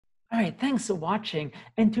right, thanks for watching.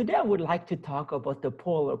 And today I would like to talk about the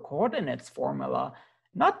polar coordinates formula,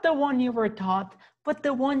 not the one you were taught, but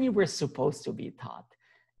the one you were supposed to be taught.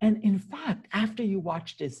 And in fact, after you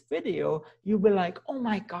watch this video, you'll be like, oh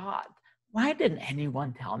my God, why didn't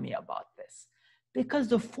anyone tell me about this? Because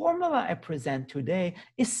the formula I present today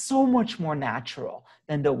is so much more natural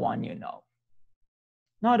than the one you know.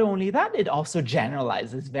 Not only that, it also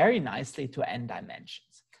generalizes very nicely to n dimensions.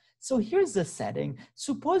 So here's the setting.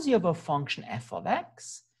 Suppose you have a function f of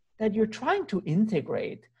x that you're trying to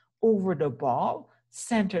integrate over the ball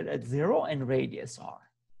centered at 0 and radius r.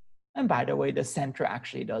 And by the way, the center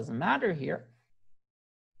actually doesn't matter here.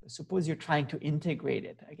 Suppose you're trying to integrate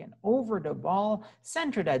it, again, over the ball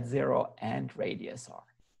centered at 0 and radius r.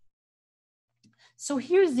 So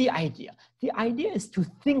here's the idea. The idea is to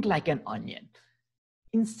think like an onion.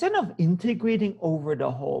 Instead of integrating over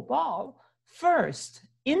the whole ball, first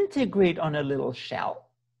integrate on a little shell,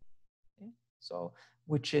 okay? So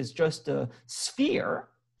which is just a sphere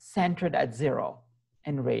centered at 0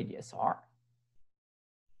 and radius r.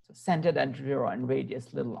 So centered at 0 and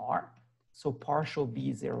radius little r. So partial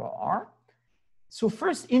b0r. So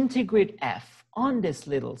first integrate f on this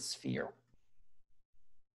little sphere.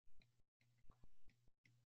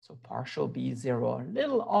 So partial b0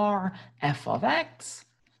 little r f of x.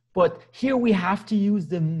 But here we have to use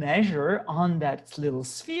the measure on that little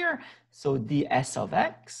sphere. So ds of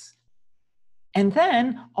x. And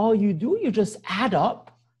then all you do, you just add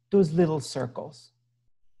up those little circles.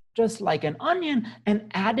 Just like an onion,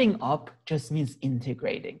 and adding up just means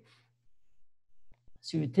integrating.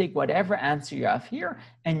 So you take whatever answer you have here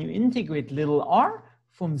and you integrate little r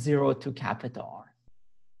from 0 to capital R.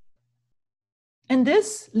 And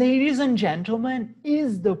this, ladies and gentlemen,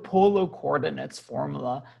 is the polar coordinates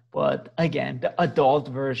formula. But again, the adult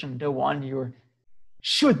version, the one you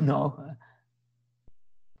should know,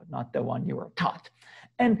 but not the one you were taught.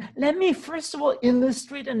 And let me first of all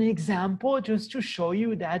illustrate an example just to show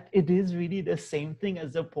you that it is really the same thing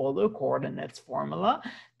as the polar coordinates formula,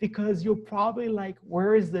 because you're probably like,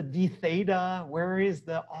 where is the d theta? Where is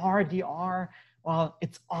the r dr? Well,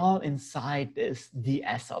 it's all inside this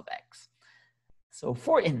ds of x. So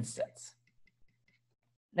for instance,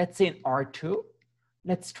 let's say in R2,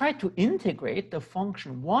 let's try to integrate the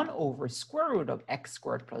function 1 over square root of x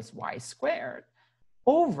squared plus y squared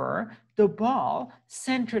over the ball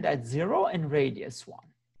centered at 0 and radius 1.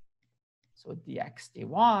 So dx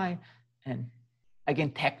dy, and again,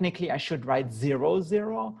 technically I should write 0,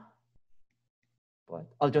 0, but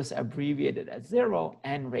I'll just abbreviate it as 0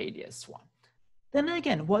 and radius 1. Then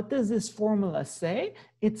again, what does this formula say?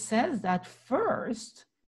 It says that first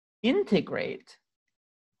integrate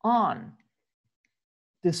on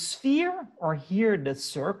the sphere, or here the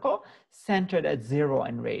circle, centered at 0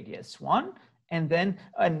 and radius 1, and then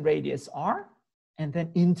and radius r, and then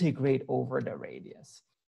integrate over the radius.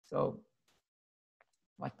 So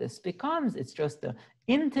what this becomes, it's just the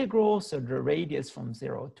integral, so the radius from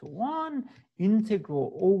 0 to 1,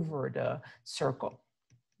 integral over the circle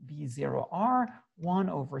b0r, 1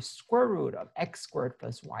 over square root of x squared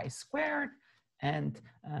plus y squared, and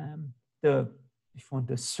if you want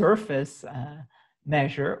the surface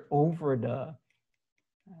measure over the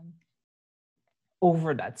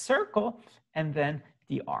over that circle, and then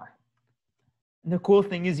dr. And the cool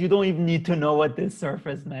thing is you don't even need to know what this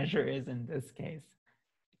surface measure is in this case,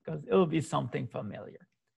 because it'll be something familiar.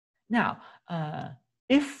 Now,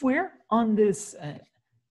 if we're on this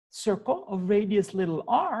circle of radius little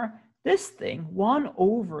r, this thing, 1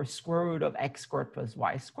 over square root of x squared plus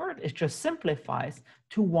y squared, it just simplifies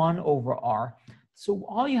to 1 over r. So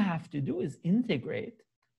all you have to do is integrate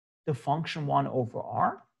the function 1 over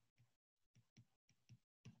r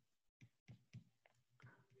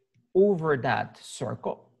over that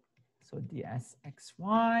circle. So ds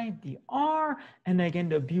xy dr, and again,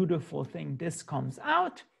 the beautiful thing, this comes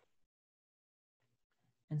out.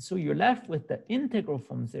 And so you're left with the integral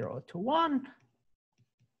from 0 to 1,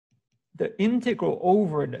 the integral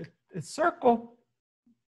over the circle,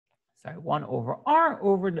 sorry, 1 over r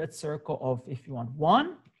over that circle of, if you want,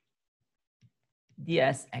 1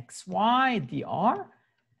 ds xy dr.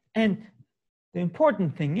 And the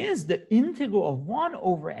important thing is the integral of 1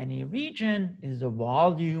 over any region is the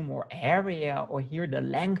volume or area, or here the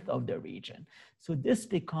length of the region. So this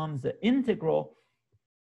becomes the integral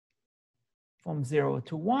from 0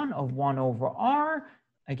 to 1 of 1 over r,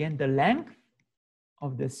 again, the length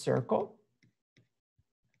of this circle,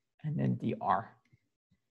 and then dr.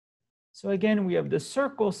 So again, we have the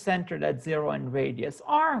circle centered at 0 and radius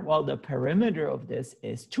r, while the perimeter of this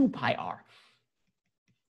is 2 pi r.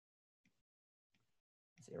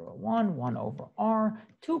 0, 1, 1 over r,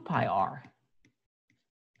 2 pi r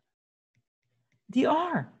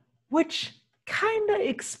dr, which kind of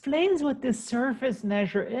explains what this surface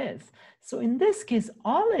measure is. So in this case,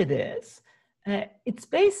 all it is, it's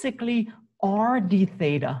basically r d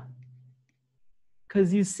theta.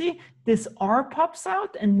 Because you see, this r pops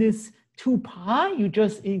out, and this 2 pi, you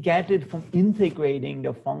just get it from integrating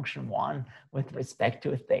the function 1 with respect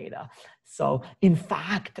to theta. So in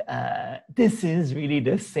fact, this is really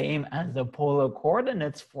the same as the polar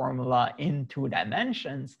coordinates formula in 2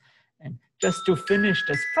 dimensions. And just to finish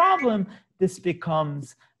this problem, this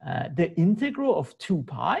becomes the integral of 2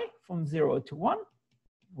 pi from 0 to 1,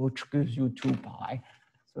 which gives you 2 pi.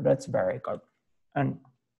 So that's very good. And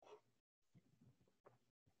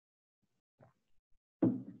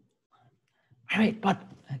all right, but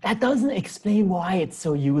that doesn't explain why it's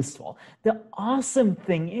so useful. The awesome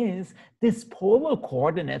thing is this polar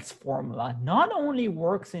coordinates formula not only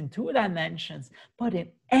works in 2 dimensions, but in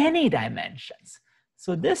any dimensions.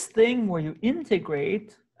 So this thing where you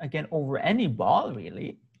integrate, again, over any ball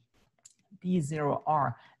really,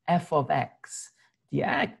 d0r f of x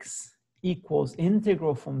dx equals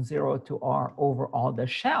integral from 0 to r over all the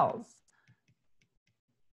shells.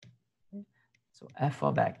 So f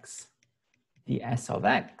of x ds of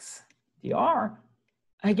x dr.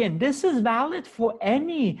 Again, this is valid for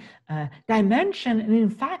any dimension. And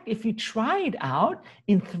in fact, if you try it out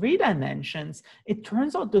in 3 dimensions, it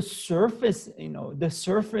turns out the surface, the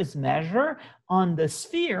surface measure on the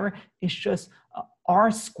sphere is just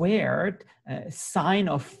r squared sine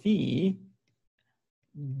of phi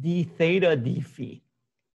d theta d phi.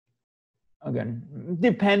 Again,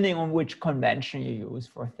 depending on which convention you use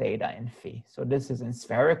for theta and phi. So this is in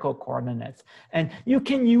spherical coordinates. And you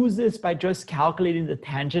can use this by just calculating the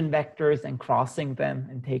tangent vectors and crossing them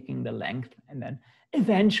and taking the length. And then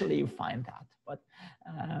eventually you find that. But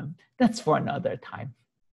that's for another time.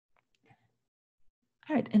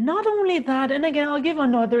 All right, and not only that, and again, I'll give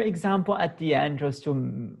another example at the end just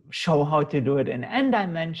to show how to do it in n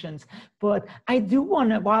dimensions, but I do want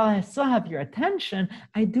to, while I still have your attention,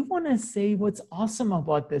 I do want to say what's awesome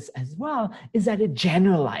about this as well is that it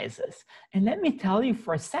generalizes. And let me tell you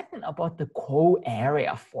for a second about the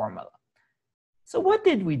coarea formula. So what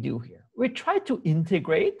did we do here? We tried to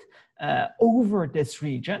integrate over this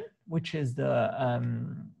region, which is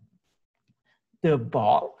the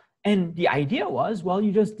ball. And the idea was, well,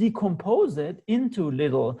 you just decompose it into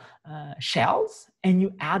little shells and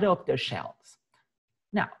you add up the shells.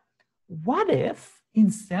 Now, what if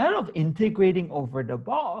instead of integrating over the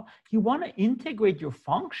ball, you want to integrate your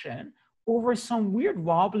function over some weird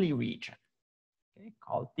wobbly region, okay,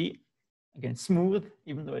 called D, again, smooth,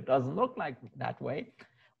 even though it doesn't look like that way.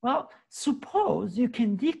 Well, suppose you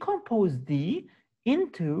can decompose D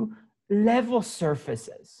into level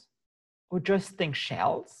surfaces, or just think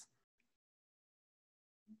shells,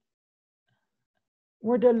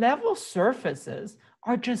 where the level surfaces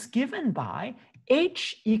are just given by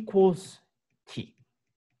h equals t.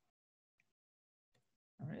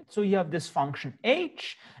 All right, so you have this function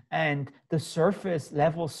h, and the surface,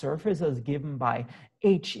 level surface is given by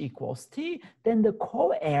h equals t. Then the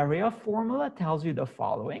coarea formula tells you the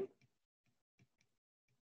following.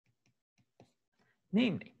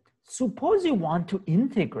 Namely, suppose you want to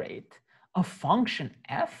integrate a function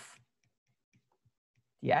f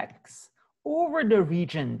dx over the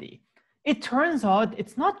region D. It turns out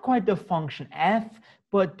it's not quite the function f,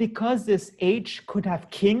 but because this h could have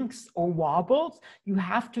kinks or wobbles, you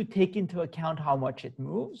have to take into account how much it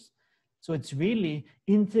moves. So it's really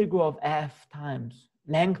integral of f times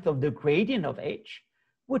length of the gradient of h,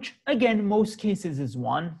 which again, in most cases is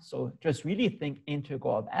 1. So just really think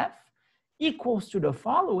integral of f equals to the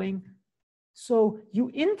following. So you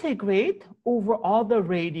integrate over all the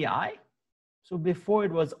radii. So before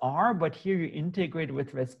it was r, but here you integrate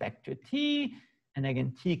with respect to t. And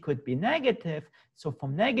again, t could be negative. So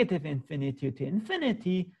from negative infinity to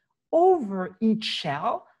infinity over each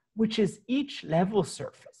shell, which is each level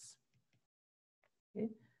surface, okay,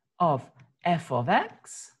 of f of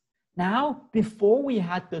x. Now, before we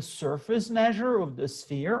had the surface measure of the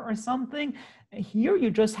sphere or something, here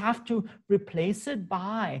you just have to replace it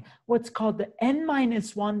by what's called the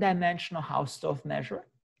n-1 dimensional Hausdorff measure.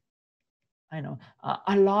 I know,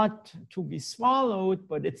 a lot to be swallowed,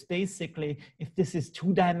 but it's basically, if this is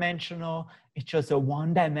 2-dimensional, it's just a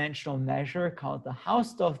 1-dimensional measure called the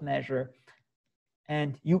Hausdorff measure.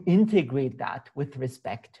 And you integrate that with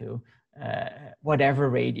respect to whatever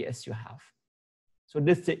radius you have. So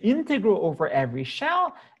this is the integral over every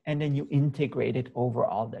shell, and then you integrate it over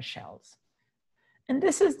all the shells. And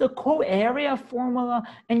this is the coarea formula,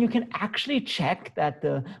 and you can actually check that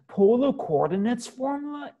the polar coordinates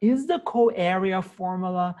formula is the coarea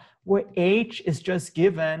formula where h is just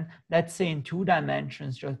given, let's say in 2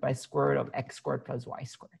 dimensions, just by square root of x squared plus y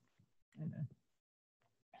squared. And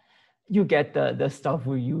you get the stuff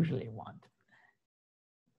we usually want.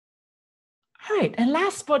 All right, and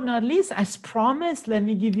last but not least, as promised, let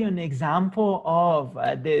me give you an example of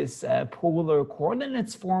this polar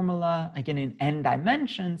coordinates formula, again in n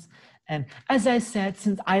dimensions. And as I said,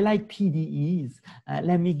 since I like PDEs,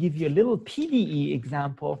 let me give you a little PDE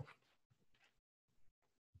example.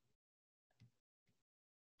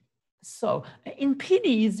 So in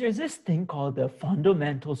PDEs, there's this thing called the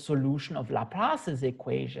fundamental solution of Laplace's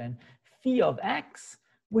equation, phi of x,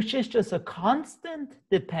 which is just a constant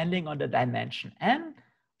depending on the dimension n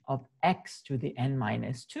of x to the n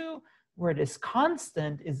minus 2, where this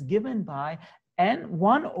constant is given by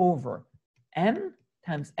n1 over n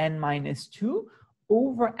times n minus 2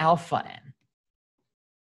 over alpha n.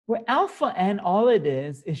 Where alpha n, all it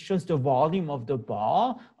is just the volume of the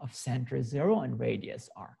ball of center 0 and radius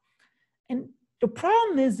r. And the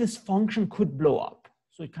problem is this function could blow up.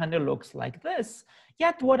 So it kind of looks like this.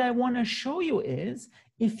 Yet what I want to show you is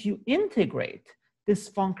if you integrate this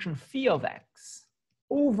function phi of x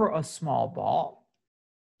over a small ball,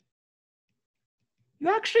 you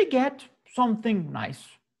actually get something nice.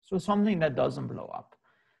 So something that doesn't blow up.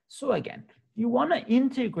 So again, you want to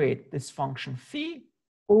integrate this function phi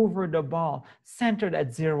over the ball centered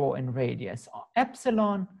at 0 in radius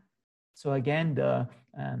epsilon. So again, the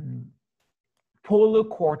polar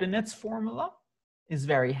coordinates formula is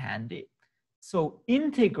very handy. So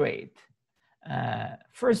integrate,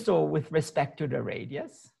 first of all, with respect to the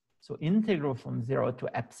radius. So integral from 0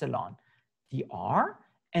 to epsilon dr,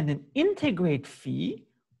 and then integrate phi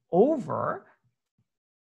over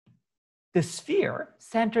the sphere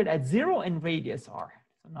centered at 0 in radius r.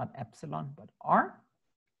 So not epsilon, but r.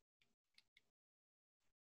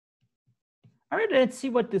 All right, let's see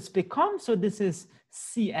what this becomes. So this is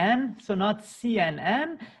Cn, so not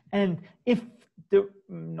Cnn. And if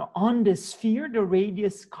on the sphere, the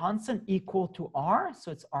radius constant equal to r,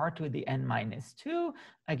 so it's r to the n minus 2.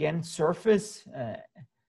 Again, surface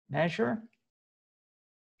measure.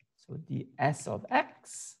 So ds of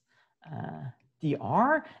x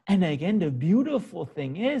dr. And again, the beautiful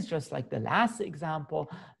thing is, just like the last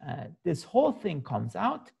example, this whole thing comes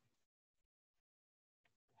out.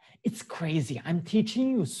 It's crazy. I'm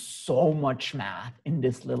teaching you so much math in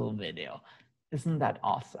this little video. Isn't that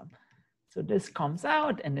awesome? So this comes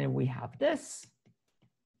out, and then we have this.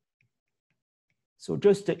 So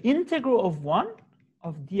just the integral of 1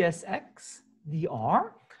 of dsx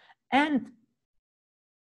dr. And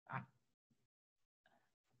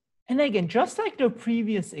again, just like the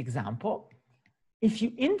previous example, if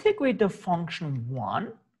you integrate the function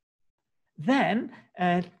 1, then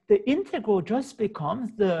the integral just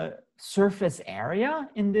becomes the surface area,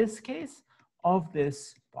 in this case, of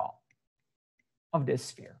this ball, of this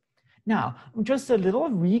sphere. Now, just a little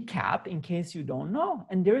recap in case you don't know,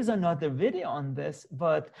 and there is another video on this,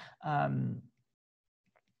 but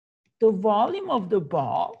the volume of the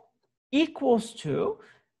ball equals to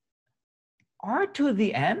r to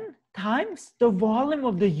the n times the volume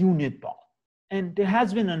of the unit ball. And there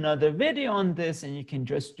has been another video on this, and you can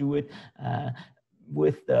just do it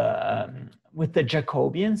with the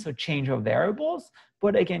Jacobian, so change of variables.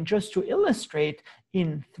 But again, just to illustrate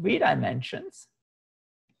in 3 dimensions,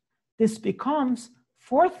 this becomes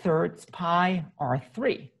 4/3 pi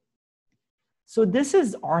r3. So this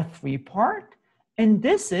is r3 part, and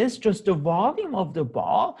this is just the volume of the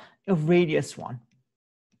ball of radius 1.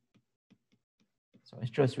 So it's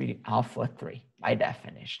just really alpha 3 by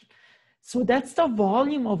definition. So that's the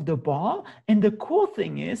volume of the ball. And the cool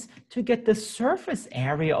thing is to get the surface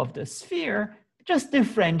area of the sphere, just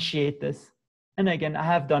differentiate this. And again, I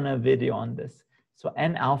have done a video on this. So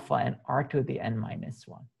n alpha and r to the n minus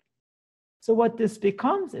 1. So what this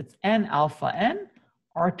becomes, it's n alpha n,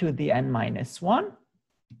 r to the n minus 1.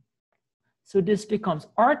 So this becomes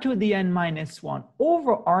r to the n minus 1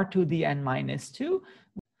 over r to the n minus 2.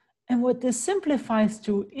 And what this simplifies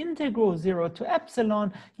to integral 0 to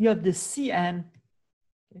epsilon, you have the Cn.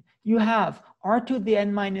 You have r to the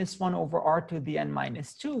n minus 1 over r to the n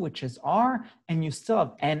minus 2, which is r, and you still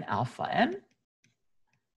have n alpha n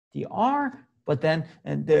dr, but then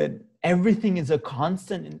everything is a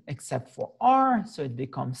constant except for r, so it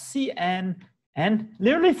becomes Cn, and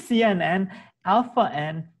literally Cnn, alpha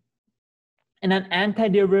n, and an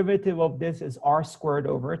antiderivative of this is r squared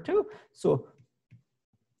over 2. So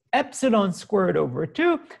epsilon squared over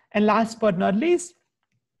 2. And last but not least,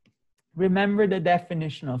 remember the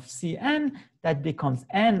definition of Cn, that becomes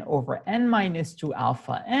n over n minus 2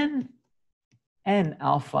 alpha n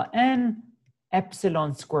alpha n,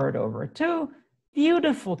 epsilon squared over 2,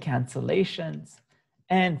 beautiful cancellations.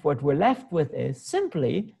 And what we're left with is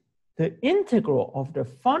simply the integral of the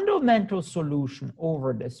fundamental solution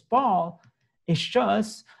over this ball is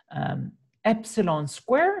just epsilon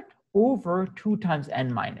squared over 2 times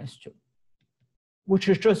n minus 2, which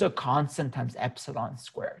is just a constant times epsilon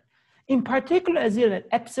squared. In particular, as you let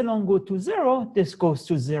epsilon go to 0, this goes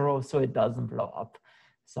to 0, so it doesn't blow up.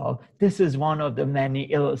 So this is one of the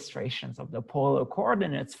many illustrations of the polar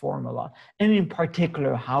coordinates formula, and in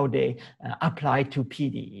particular, how they apply to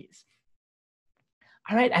PDEs.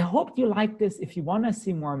 All right, I hope you like this. If you want to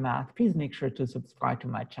see more math, please make sure to subscribe to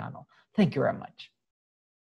my channel. Thank you very much.